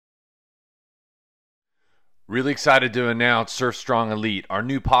Really excited to announce Surf Strong Elite, our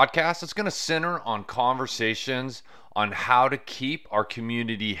new podcast. It's going to center on conversations on how to keep our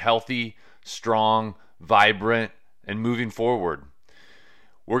community healthy, strong, vibrant, and moving forward.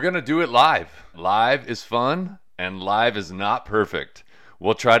 We're going to do it live. Live is fun, and live is not perfect.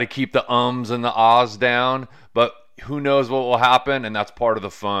 We'll try to keep the ums and the ahs down, but who knows what will happen, and that's part of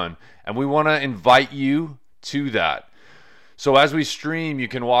the fun. And we want to invite you to that. So as we stream, you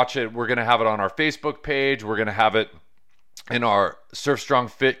can watch it. We're going to have it on our Facebook page. We're going to have it in our Surf Strong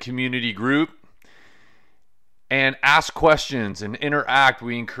Fit community group. And ask questions and interact.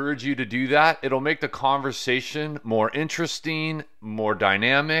 We encourage you to do that. It'll make the conversation more interesting, more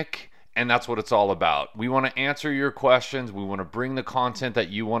dynamic, and that's what it's all about. We want to answer your questions. We want to bring the content that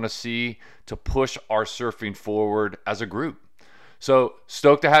you want to see to push our surfing forward as a group. So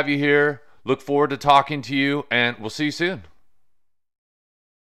stoked to have you here. Look forward to talking to you, and we'll see you soon.